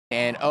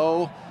And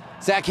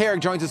Zach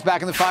Herrick joins us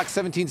back in the Fox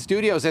 17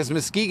 studios as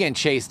Muskegon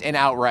chased an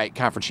outright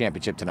conference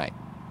championship tonight.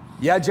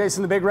 Yeah,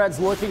 Jason, the Big Reds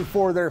looking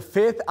for their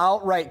 5th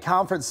outright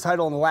conference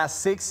title in the last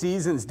 6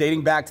 seasons,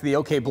 dating back to the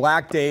OK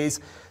Black days.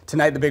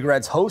 Tonight, the Big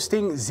Reds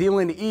hosting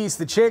Zeeland East.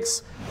 The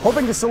Chicks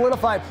hoping to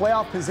solidify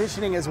playoff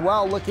positioning as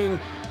well, looking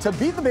to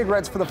beat the Big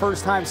Reds for the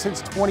first time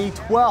since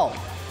 2012.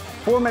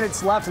 4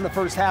 minutes left in the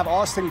first half.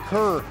 Austin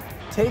Kerr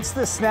takes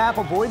the snap,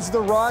 avoids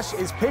the rush,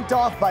 is picked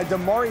off by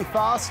Damari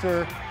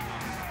Foster,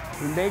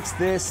 who makes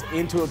this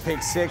into a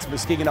pick 6.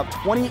 Muskegon up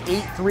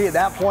 28-3 at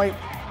that point.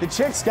 The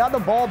Chicks got the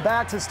ball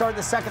back to start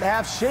the second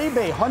half. Shea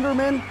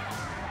Hunderman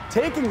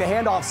taking the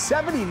handoff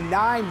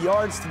 79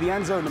 yards to the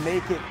end zone to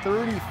make it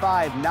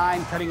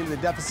 35-9, cutting into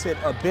the deficit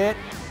a bit.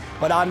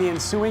 But on the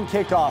ensuing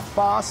kickoff,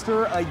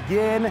 Foster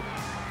again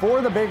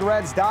for the Big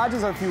Reds,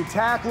 dodges a few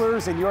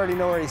tacklers, and you already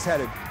know where he's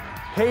headed.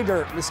 Pay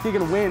dirt,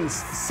 Muskegon wins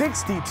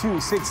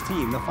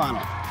 62-16, the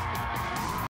final.